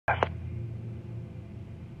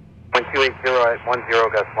280 at 10,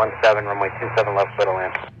 gust 17, runway 27 left, clear to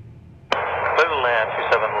land. Clear to land,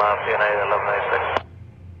 27 left, United 1196.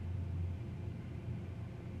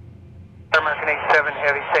 American 87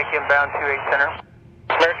 Heavy, take inbound 28 center.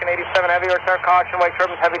 American 87 Heavy, return caution, white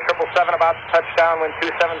turbines, heavy 777 about to touch down, wind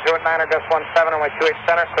 270 at 9, gust 17, runway 28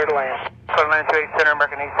 center, clear to land. Clear to land 28 center,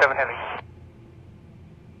 American 87 Heavy.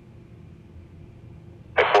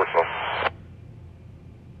 Hey, Portsmouth.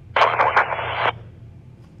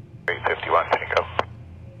 851, can you go?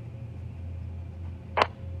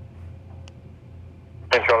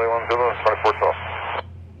 And Charlie 1 Zulu, 2412.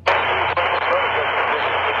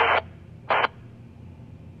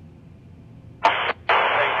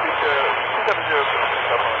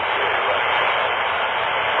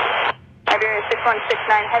 Iberia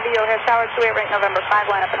 6169 Heavy, O'Hare Tower 28 right November 5,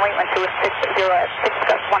 line up and wait, wind 260 at 6,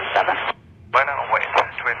 gust 17. Line up and wait,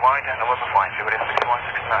 28 wide, November 5, Iberia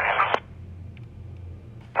 6169.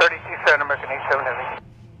 32 American 87 Heavy.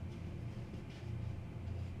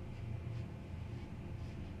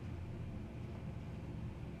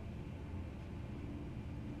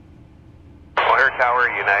 O'Hare Tower,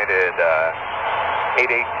 United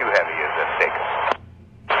 882 Heavy is at stake.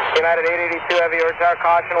 United 882 Heavy, O'Hare Tower,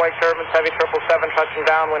 caution, white turbines, heavy 777, touching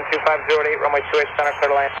down, wind 2508, runway 28 center, clear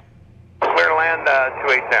to land. Clear to land,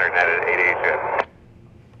 28 center, United 882 Heavy.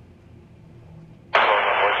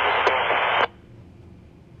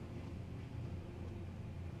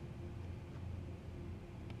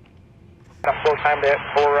 Full time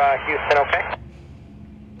for Houston, okay?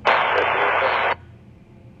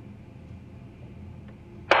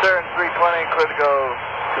 Sir, 320, clear to go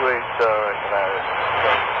 28 right United.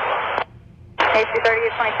 AC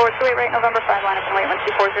 3824 28 right November 5, line up and wait, wind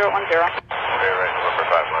 24010. Okay, right, November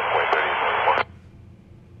 5, line point 3024.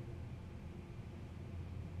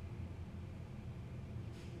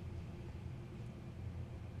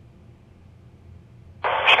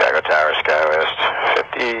 Chicago Tower, Skywest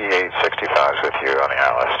 5865 is with you on the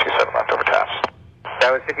ILS 27 left over taps. That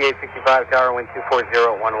was 5865 tower, wind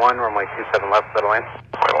 24011, runway 27 left, clear to land.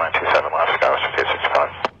 Clear to land 27 left, Skywest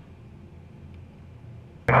 5865.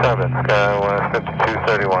 7, Skywest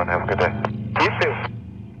 5231, have a good day. You too.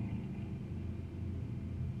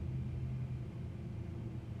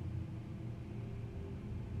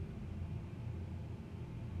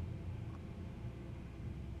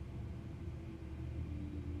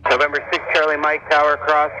 November 6 Charlie Mike, tower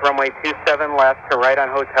cross, runway 27 left to right on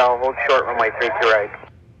hotel, hold short, runway 32 right.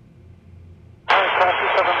 Alright,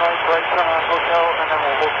 27 right turn on hotel, and then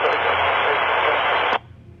we'll hold short again.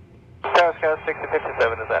 Tower Scout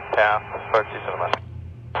 6057 is at path, for 27 left.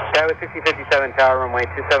 That was 6057 tower, runway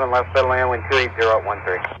 27 left, clear to land, wind 280 at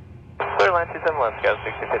 13. Clear land 27 left, Scout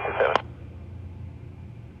 6057.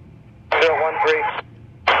 013.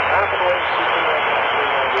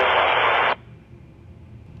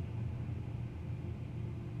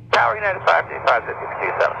 Tower United 535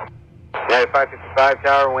 5627. United 555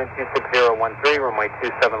 tower, wind 26013, runway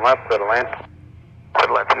 27 left, clear to land.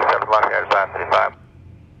 Clear to land 27 left, United 535.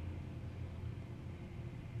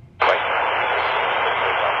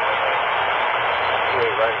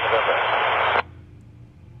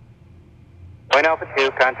 Wind Alpha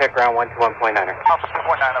 2, contact ground 121.9er. Alpha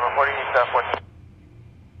 2.9, number 48, 14.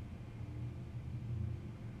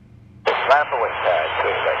 Line up away,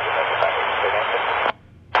 28 right, November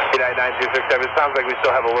 5. United 9267, it sounds like we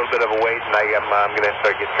still have a little bit of a wait, and I'm going to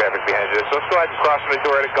start getting traffic behind you. So let's go ahead and cross the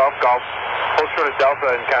door at Golf, hold short of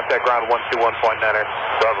Delta and contact ground 121.9er.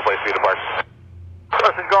 So have a place for you to park.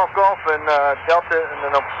 This is Golf, and Delta, and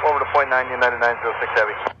then over to point 9, United 906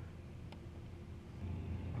 Heavy.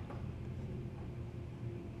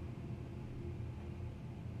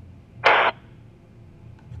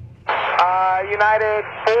 United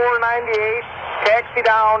 498, taxi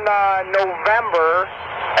down November.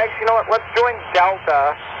 Actually, you know what? Let's join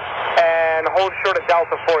Delta and hold short of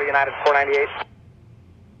Delta 4, United 498.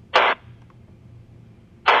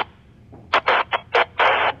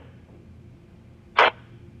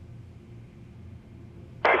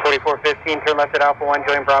 4415, turn left at Alpha 1,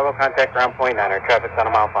 join Bravo, contact ground point 9er. Traffic's on a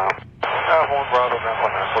mile final. Hold Bravo, ground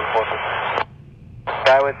point 9, 4415.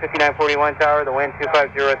 Skywest 5941 tower, the wind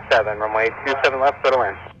 2507, runway 27 left, clear to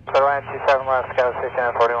land. Clear land 27 left, Skywest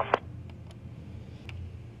 5941.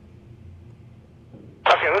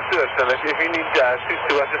 Okay, let's do this. If you need suits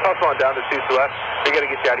to us, just hustle on down to suits to us. We got to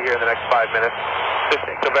get you out of here in the next 5 minutes. Just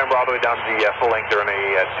take November all the way down to the full length during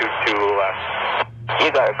a suit to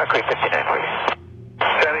You got it, Mercury 59 for you.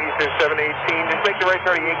 Santa Eastern 718. Just make the right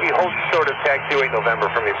turn to Yankee. Hold short of taxiway November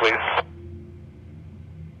for me, please.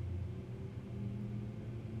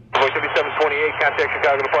 Boy 7728, contact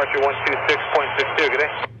Chicago departure 126.62. Good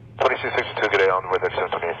day. 2262, good day, on the way there,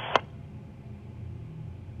 728.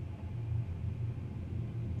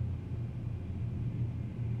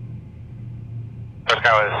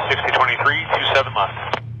 Sky is 6023, 27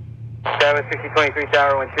 left. Sky was 6023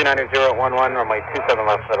 tower, wind 290 at 11, runway 27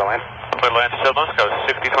 left, clear to land. Clear to land, 7 left, Sky was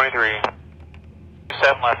 6023.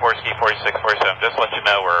 7 left, 4 ski, 46, 47. Just to let you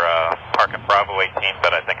know we're parking Bravo 18,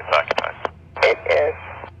 but I think it's occupied. It is.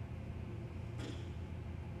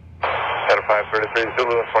 Out of 533,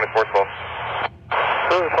 Zulu 2412.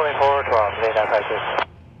 Zulu 2412, today, that's right.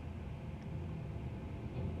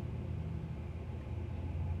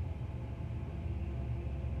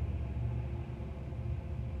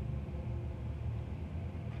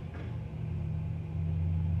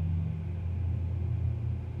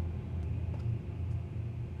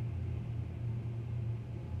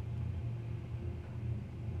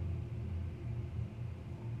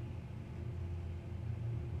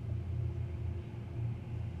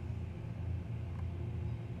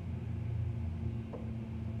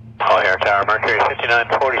 All Air Tower, Mercury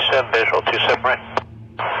 5947, visual 27 right.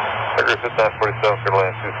 Mercury 5947, clear to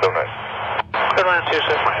land 27 right. Clear to land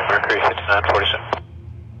 27 right, Mercury 5947.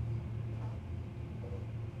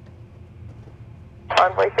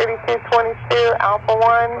 Runway 3222, Alpha 1.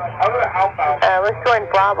 Let's join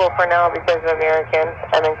Bravo for now because of American,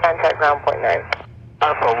 and then contact ground point 9.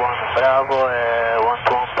 Alpha 1, Bravo, 1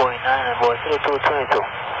 to 1.9, and boy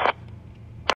 0222.